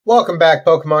Welcome back,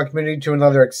 Pokemon community, to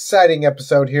another exciting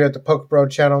episode here at the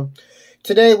Pok'eBro channel.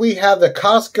 Today we have the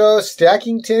Costco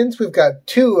stacking tins. We've got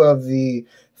 2 of the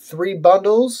 3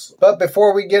 bundles. But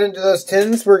before we get into those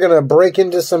tins, we're going to break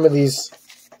into some of these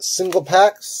single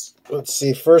packs. Let's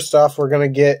see, first off, we're going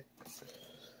to get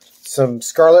some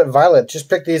Scarlet and Violet. Just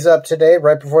picked these up today,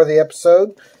 right before the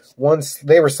episode. Once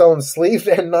they were selling sleeved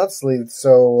and not sleeved.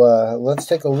 So let's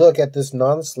take a look at this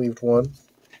non-sleeved one.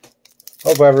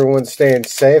 Hope everyone's staying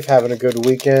safe, having a good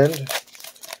weekend.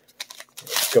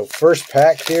 Let's go first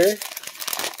pack here.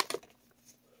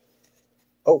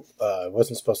 Oh, I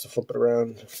wasn't supposed to flip it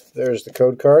around. There's the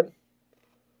code card.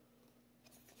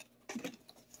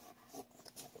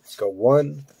 Let's go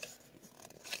 1.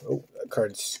 Oh, that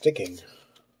card's sticking.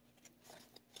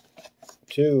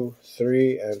 2,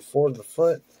 3, and 4 to the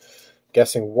front.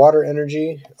 Guessing water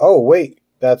energy. Oh, wait.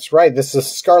 That's right. This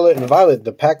is Scarlet and Violet.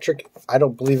 The pack trick, I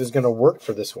don't believe, is going to work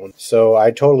for this one. So I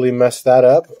totally messed that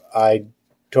up.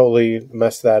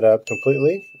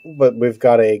 Completely. But we've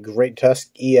got a Great Tusk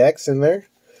EX in there.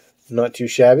 Not too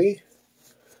shabby.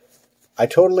 I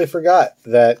totally forgot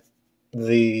that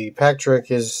the pack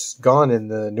trick is gone in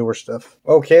the newer stuff.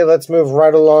 Okay, let's move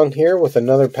right along here with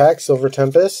another pack. Scarlet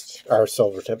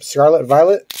and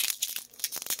Violet.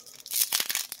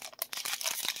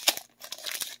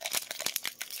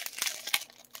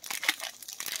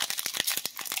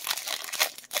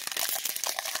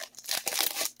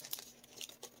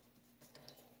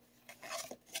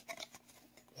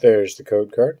 There's the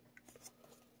code card.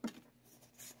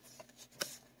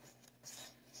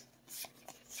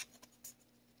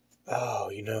 Oh,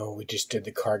 you know, we just did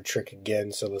the card trick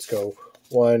again, so let's go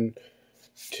 1,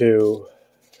 2,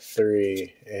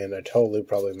 3, and I totally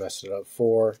probably messed it up.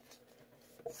 4.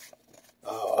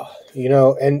 Oh, you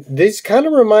know, and these kind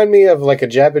of remind me of like a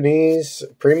Japanese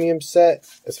premium set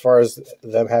as far as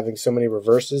them having so many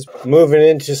reverses. Moving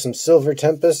into some Silver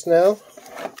Tempest now.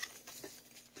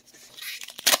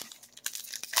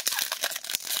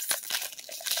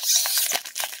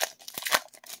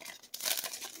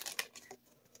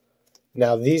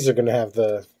 Now, these are going to have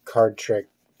the card trick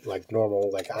like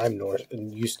normal, like I'm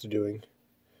used to doing.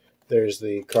 There's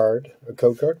the card, a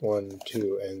code card, 1,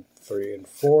 2, and 3, and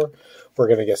 4. We're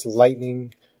going to guess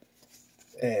lightning,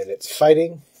 and it's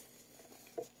fighting.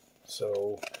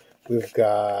 So we've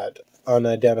got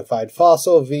unidentified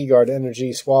fossil, V-Guard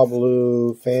energy,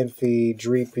 Swablu, Fanfi,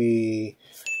 Dreepy,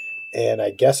 and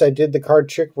I guess I did the card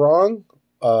trick wrong.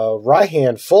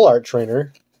 Raihan full art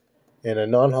trainer, and a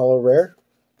non-holo rare.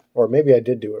 Or maybe I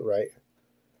did do it right.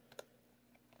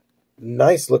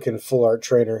 Nice looking full art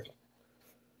trainer.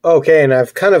 Okay, and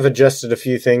I've kind of adjusted a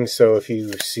few things, so if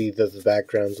you see that the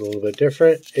background's a little bit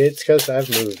different, it's because I've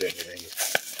moved everything.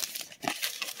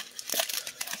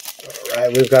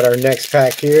 Alright, we've got our next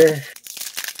pack here.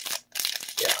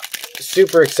 Yeah,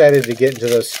 super excited to get into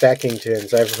those stacking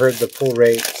tins. I've heard the pull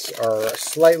rates are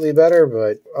slightly better,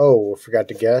 but oh, forgot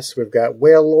to guess. We've got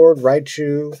Whale Lord,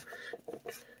 Raichu,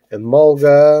 and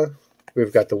Mulga.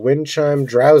 We've got the Wind Chime,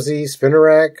 Drowsy,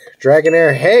 Spinarak,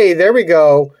 Dragonair. Hey, there we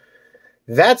go.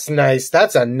 That's nice.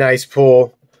 That's a nice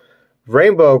pull.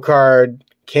 Rainbow card,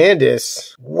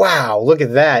 Candace. Wow, look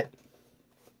at that.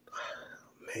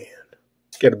 Oh, man.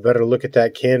 Let's get a better look at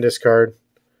that Candace card.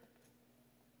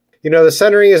 You know, the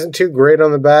centering isn't too great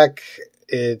on the back.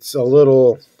 It's a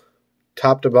little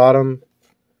top to bottom.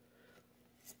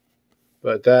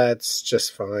 But that's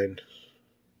just fine.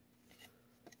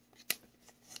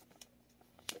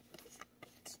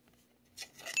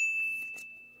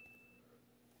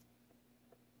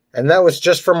 And that was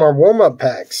just from our warm-up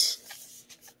packs.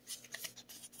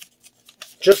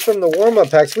 Just from the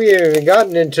warm-up packs. We haven't even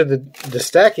gotten into the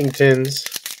stacking tins.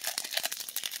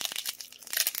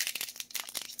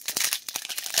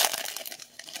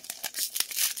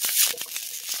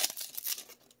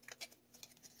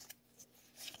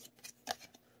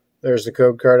 There's the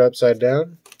code card upside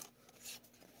down.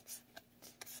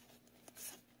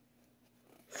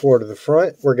 4 to the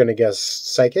front. We're going to guess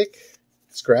Psychic.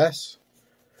 It's grass.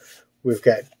 We've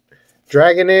got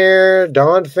Dragonair,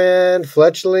 Donphan,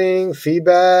 Fletchling,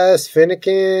 Feebas,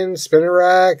 Fennekin,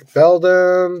 Spinarak,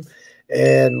 Beldum,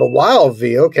 and Mawile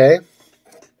V. Okay.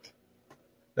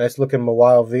 Nice looking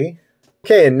Mawile V.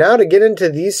 Okay, and now to get into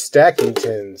these stacking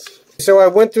tins. So I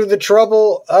went through the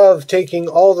trouble of taking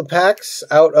all the packs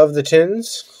out of the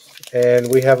tins. And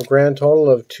we have a grand total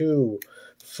of 2,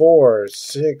 4,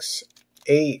 6,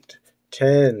 8,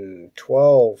 10,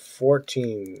 12,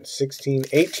 14, 16,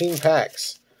 18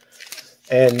 packs.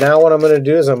 And now what I'm going to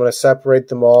do is I'm going to separate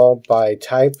them all by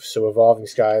type. So Evolving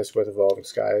Skies with Evolving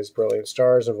Skies, Brilliant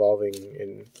Stars, Evolving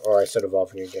in, or I said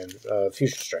Evolving again,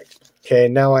 Fusion Strike. Okay,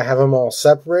 now I have them all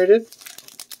separated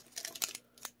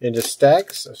into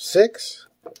stacks of 6.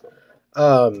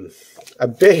 A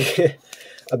big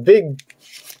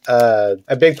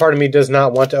part of me does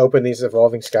not want to open these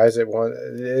Evolving Skies.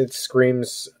 It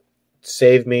screams,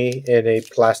 save me in a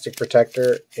plastic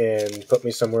protector and put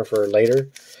me somewhere for later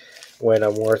when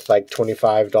I'm worth like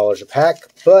 $25 a pack.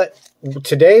 But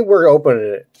today we're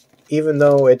opening it, even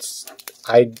though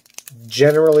I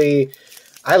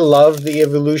love the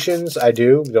evolutions. I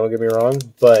do, don't get me wrong,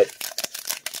 but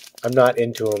I'm not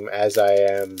into them as I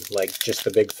am like just the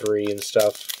big 3 and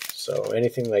stuff. So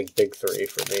anything like big 3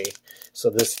 for me. So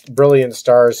this Brilliant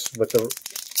Stars with the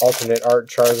alternate art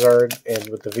Charizard and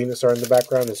with the Venusaur in the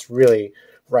background is really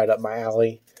right up my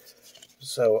alley.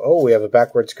 So, oh, we have a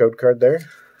backwards code card there.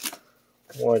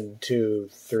 1, 2,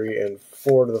 3, and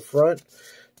 4 to the front.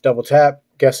 Double tap,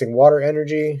 guessing water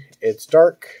energy. It's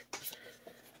dark.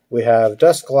 We have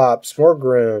Dusclops,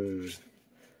 Morgrim,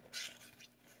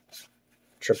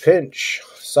 Trapinch,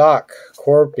 Sock,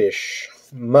 Corphish,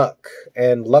 Muck,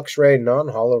 and Luxray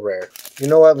non-holo rare. You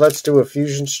know what? Let's do a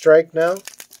Fusion Strike now.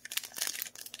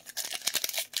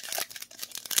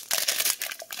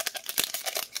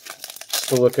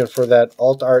 Still looking for that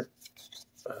alt art.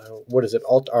 What is it?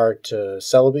 Alt art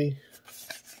Celebi?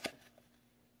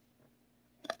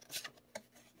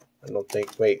 I don't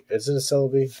think. Wait, is it a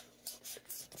Celebi?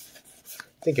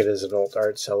 I think it is an alt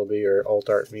art Celebi or alt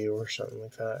art Mew or something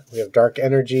like that. We have Dark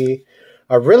Energy.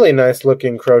 A really nice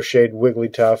looking crocheted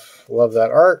Wigglytuff. Love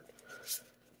that art.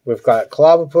 We've got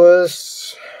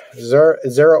Clobbopus,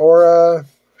 Zeraora,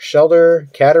 Shelter,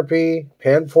 Caterpie,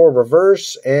 Panpour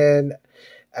Reverse, and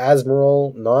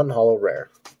Asmoral non-holo rare.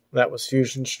 That was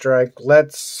Fusion Strike.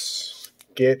 Let's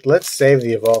save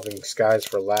the Evolving Skies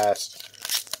for last.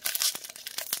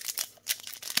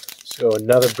 So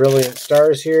another Brilliant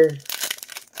Stars here.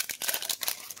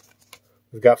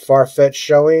 We've got Farfetch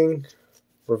showing.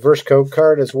 Reverse code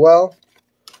card as well.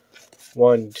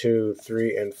 1, 2,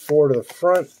 3, and 4 to the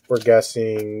front. We're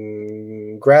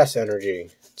guessing Grass Energy.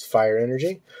 It's Fire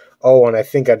Energy. Oh, and I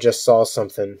think I just saw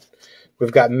something.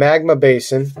 We've got Magma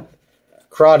Basin,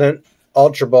 Crawdont,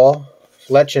 Ultra Ball,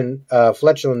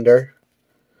 Fletchlander,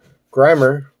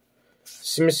 Grimer,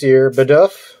 Simisear,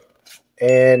 Bidoof,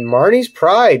 and Marnie's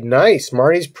Pride. Nice,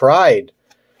 Marnie's Pride.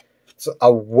 It's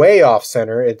a way off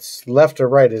center. Its left or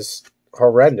right is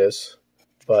horrendous.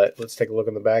 But let's take a look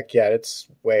in the back. Yeah, it's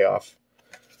way off.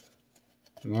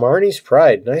 Marnie's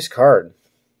Pride. Nice card.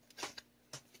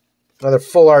 Another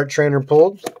full art trainer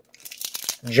pulled.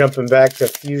 Jumping back to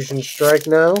Fusion Strike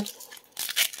now.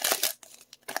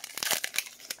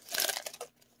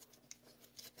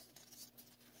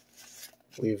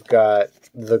 We've got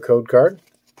the code card.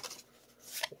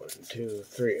 1, 2,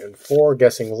 3, and 4.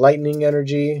 Guessing Lightning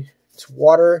Energy. It's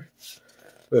water.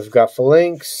 We've got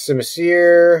Phalanx,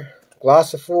 Simisear,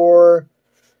 Gliscor,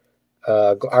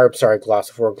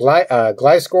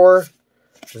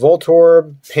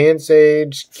 Voltorb,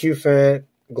 Pansage, Cufant,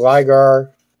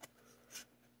 Gligar,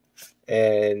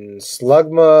 and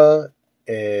Slugma,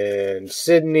 and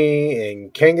Sydney,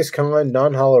 and Kangaskhan,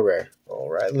 non-holo rare.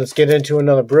 Alright, let's get into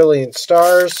another Brilliant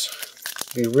Stars.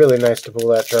 It'd be really nice to pull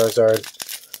that Charizard.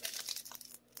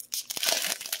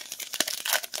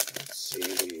 Let's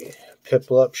see.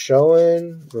 Piplup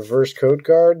showing. Reverse code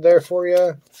card there for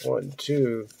you. 1,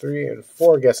 2, 3, and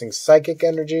 4. Guessing Psychic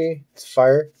Energy. It's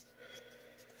fire.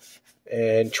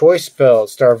 And Choice Belt,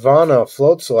 Starvana,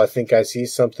 Floatzel. I think I see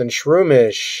something.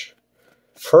 Shroomish,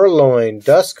 Purloin,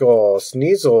 Duskull,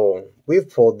 Sneasel. We've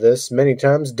pulled this many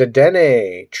times.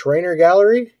 Dedenne, Trainer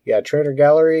Gallery. Yeah, Trainer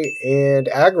Gallery. And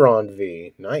Aggron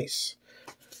V. Nice.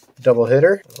 Double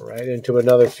hitter. All right, into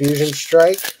another Fusion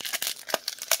Strike.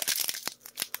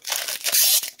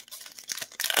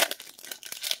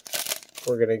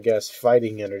 We're going to guess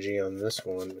Fighting Energy on this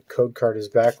one. The code card is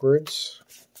backwards.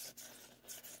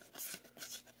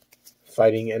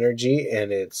 Fighting Energy,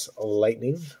 and it's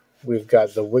Lightning. We've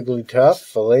got the Wigglytuff,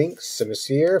 Phalanx,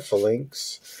 Simisear,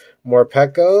 Phalanx,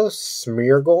 Morpeko,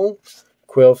 Smeargle,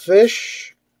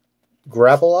 Quillfish,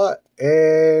 Grappalot,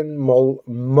 and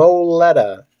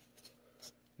Moletta.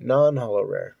 Non-holo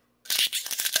rare.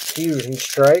 Fusion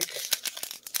Strike.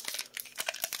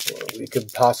 Well, we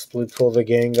could possibly pull the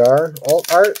Gengar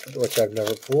alt art, which I've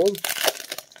never pulled.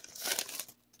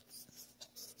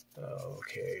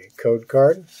 Okay, code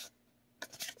card.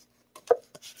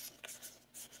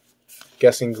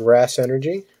 Guessing Grass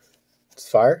Energy. It's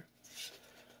fire.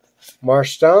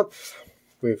 Marshtomp.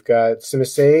 We've got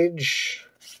Simisage,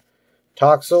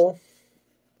 Toxel.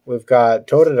 We've got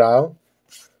Totodile,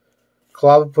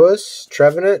 Clobbopus,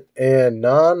 Trevenant, and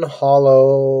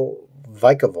non-hollow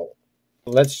Vikavolt.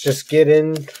 Let's just get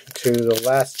into the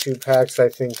last two packs, I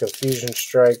think, of Fusion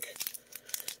Strike.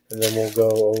 And then we'll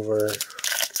go over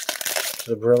to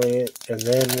the Brilliant. And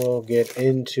then we'll get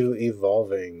into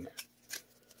Evolving.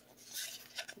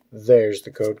 There's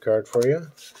the code card for you.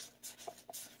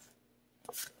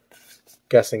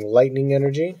 Guessing Lightning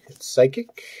Energy. It's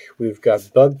Psychic. We've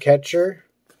got Bug Catcher,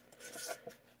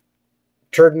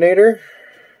 Turdinator,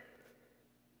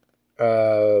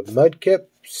 Mudkip,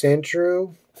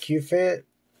 Sandshrew, Qfant,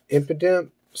 Impidimp,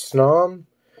 Snom,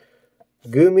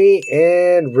 Goomy,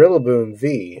 and Rillaboom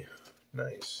V.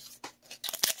 Nice.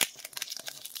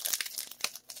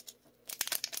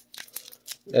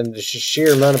 And the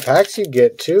sheer amount of packs you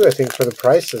get, too, I think for the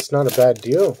price, it's not a bad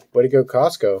deal. Way to go,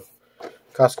 Costco.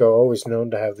 Costco always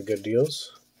known to have the good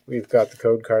deals. We've got the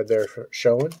code card there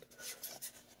showing.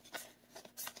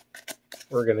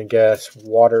 We're going to guess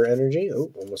Water Energy.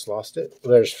 Oh, almost lost it.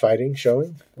 There's Fighting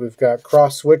showing. We've got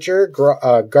Cross Switcher,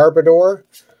 Garbodor,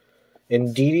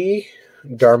 Indeedee,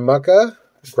 Darumaka,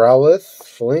 Growlithe,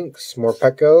 Flinks,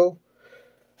 Morpeko,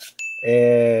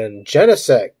 and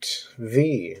Genesect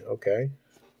V. Okay.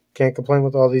 Can't complain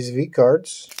with all these V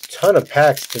cards. Ton of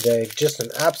packs today. Just an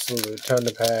absolute ton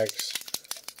of packs.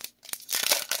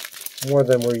 More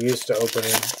than we're used to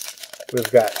opening.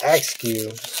 We've got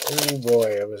XQ. Oh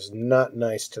boy, I was not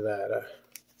nice to that.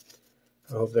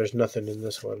 I hope there's nothing in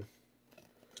this one.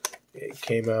 It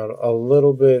came out a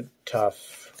little bit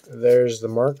tough. There's the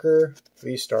marker,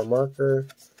 V-Star marker.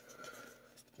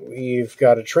 We've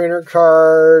got a trainer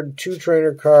card, 2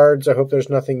 trainer cards. I hope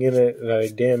there's nothing in it that I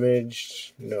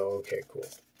damaged. No, okay, cool.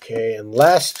 Okay, and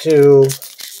last 2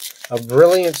 of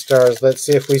Brilliant Stars. Let's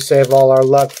see if we save all our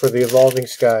luck for the Evolving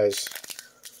Skies.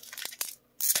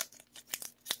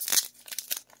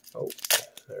 Oh,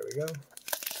 there we go.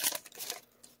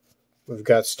 We've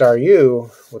got Star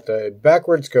U with the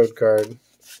backwards code card.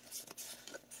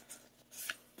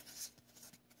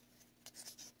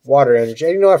 Water Energy.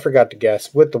 You know, I forgot to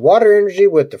guess. With the Water Energy,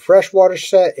 with the Freshwater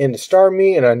set, and the Star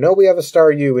Me, and I know we have a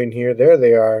Star U in here. There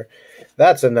they are.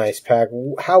 That's a nice pack.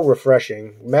 How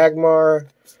refreshing. Magmar,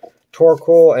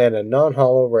 Torkoal, and a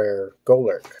non-hollow rare,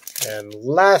 Golurk. And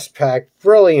last pack,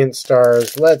 Brilliant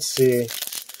Stars. Let's see.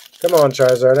 Come on,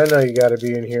 Charizard. I know you got to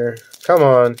be in here. Come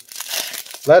on.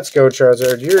 Let's go,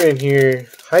 Charizard. You're in here.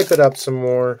 Hype it up some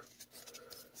more.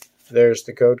 There's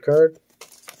the code card.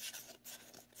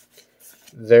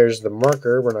 There's the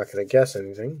marker. We're not going to guess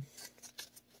anything.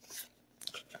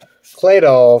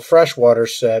 Claydol, Freshwater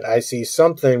set. I see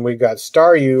something. We've got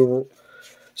Staryu,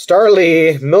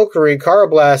 Starly, Milcery,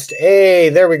 Carablast. Hey,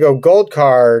 there we go. Gold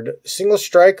card. Single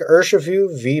Strike,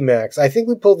 Urshifu, VMAX. I think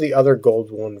we pulled the other gold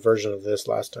one version of this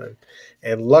last time.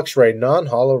 And Luxray,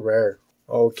 non-hollow rare.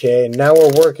 Okay, now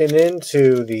we're working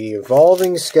into the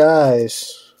Evolving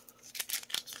Skies.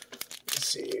 Let's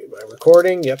see. Am I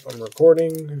recording? Yep, I'm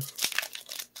recording.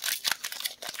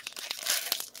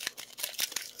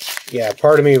 Yeah,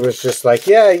 part of me was just like,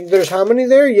 yeah, there's how many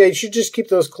there? Yeah, you should just keep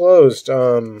those closed.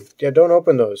 Yeah, don't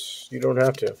open those. You don't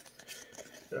have to.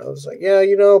 And I was like, yeah,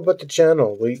 you know, but the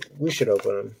channel, we should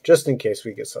open them. Just in case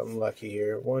we get something lucky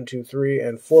here. 1, 2, 3,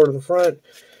 and 4 to the front.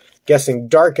 Guessing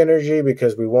Dark Energy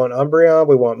because we want Umbreon.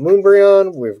 We want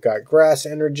Moonbreon. We've got Grass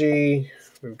Energy.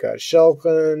 We've got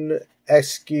Shellkin,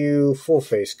 XQ, Full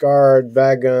Face Guard,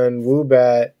 Bagun,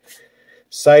 Woobat,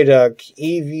 Psyduck,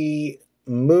 Eevee,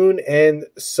 Moon and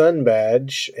Sun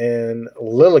Badge, and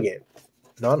Lilligant.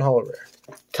 Non-hollow rare.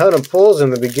 Ton of pulls in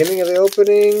the beginning of the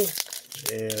opening,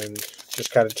 and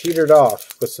just kind of teetered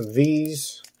off with some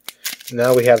V's.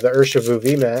 Now we have the Urshifu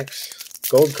VMAX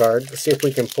gold card. Let's see if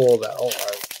we can pull that alt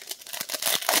art.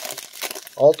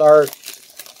 Alt art.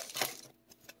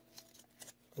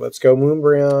 Let's go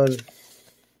Moonbreon.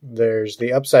 There's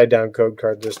the upside down code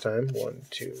card this time. 1,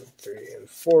 2, 3, and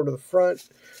 4 to the front.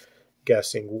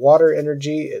 Guessing Water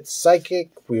Energy, it's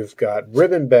Psychic. We've got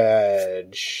Ribbon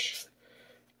Badge,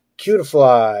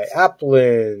 Cutiefly,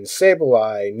 Applin,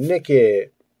 Sableye, Nickit,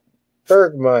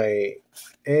 Bergmite,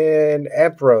 and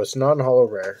Ampharos, non-hollow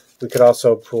rare. We could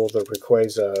also pull the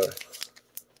Rayquaza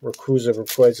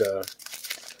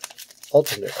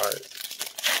alternate art.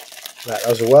 That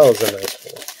as well as a nice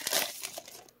pull.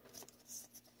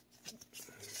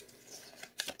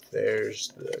 There's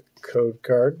the code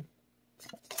card.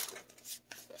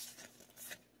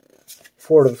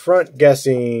 4 to the front,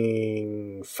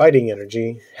 guessing Fighting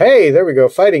Energy. Hey, there we go,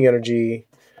 Fighting Energy.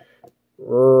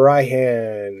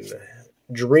 Raihan,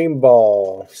 Dream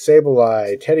Ball,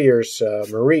 Sableye, Teddiursa,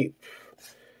 Mareep,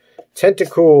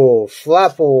 Tentacool,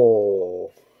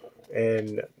 Flapple,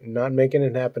 and not making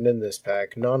it happen in this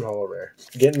pack. Non-holo rare.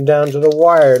 Getting down to the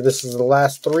wire. This is the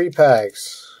last 3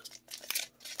 packs.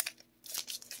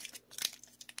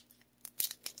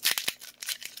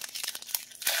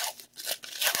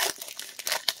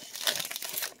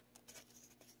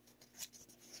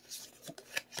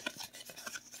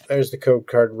 There's the code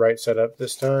card right side up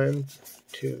this time.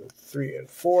 2, 3, and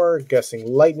 4. Guessing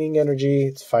lightning energy.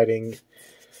 It's fighting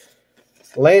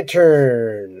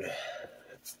Lantern,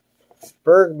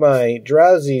 Bergmite,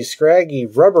 Drowsy, Scraggy,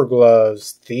 Rubber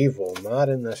Gloves, Thievul. Not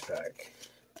in this pack.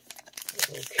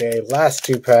 Okay, last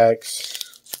 2 packs.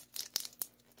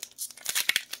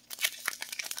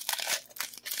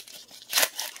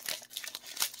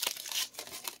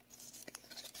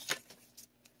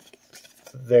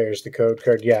 There's the code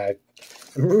card. Yeah,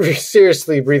 I'm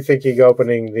seriously rethinking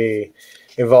opening the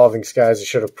Evolving Skies. I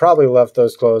should have probably left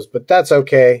those closed, but that's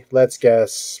okay. Let's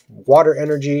guess. Water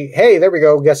Energy. Hey, there we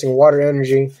go. Guessing Water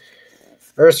Energy.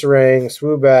 Ursaring,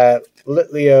 Swoobat,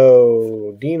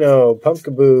 Litleo, Dino,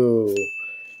 Pok'eBro,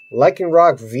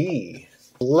 Lycanroc V.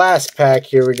 Last pack.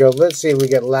 Here we go. Let's see if we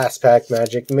get last pack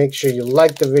magic. Make sure you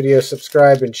like the video,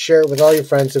 subscribe, and share it with all your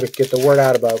friends so we can get the word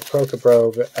out about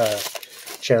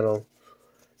Pok'eBro channel.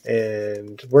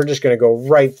 And we're just going to go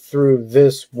right through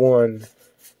this one.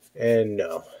 And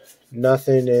no,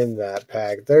 nothing in that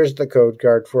pack. There's the code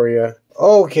card for you.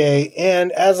 Okay,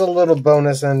 and as a little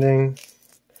bonus ending,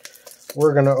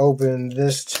 we're going to open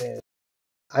this tin.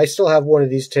 I still have one of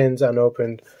these tins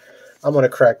unopened. I'm going to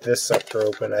crack this sucker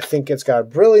open. I think it's got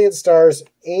Brilliant Stars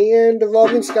and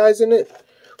Evolving Skies in it.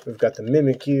 We've got the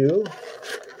Mimikyu.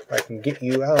 If I can get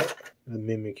you out, the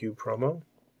Mimikyu promo.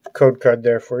 Code card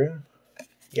there for you.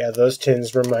 Yeah, those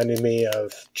tins reminded me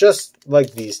of just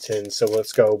like these tins. So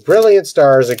let's go. Brilliant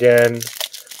Stars again.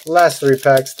 Last 3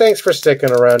 packs. Thanks for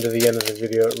sticking around to the end of the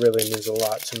video. It really means a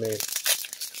lot to me.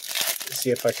 Let's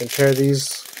see if I can tear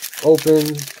these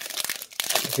open.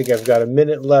 I think I've got a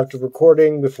minute left of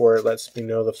recording before it lets me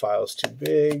know the file's too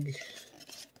big.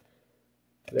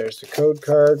 There's the code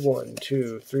card. 1,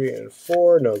 2, 3, and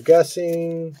 4. No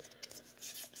guessing.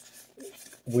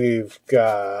 We've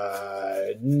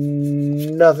got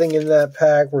nothing in that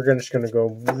pack. We're just going to go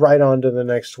right on to the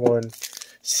next one.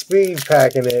 Speed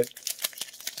packing it.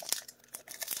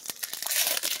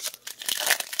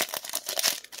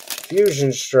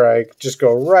 Fusion Strike. Just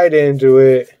go right into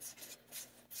it.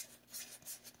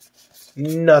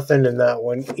 Nothing in that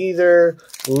one either.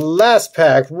 Last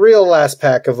pack. Real last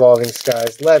pack Evolving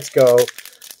Skies. Let's go.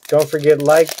 Don't forget,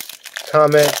 like,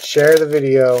 comment, share the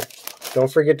video. Don't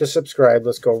forget to subscribe.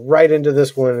 Let's go right into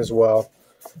this one as well.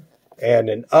 And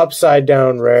an upside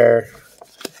down rare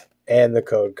and the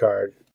code card.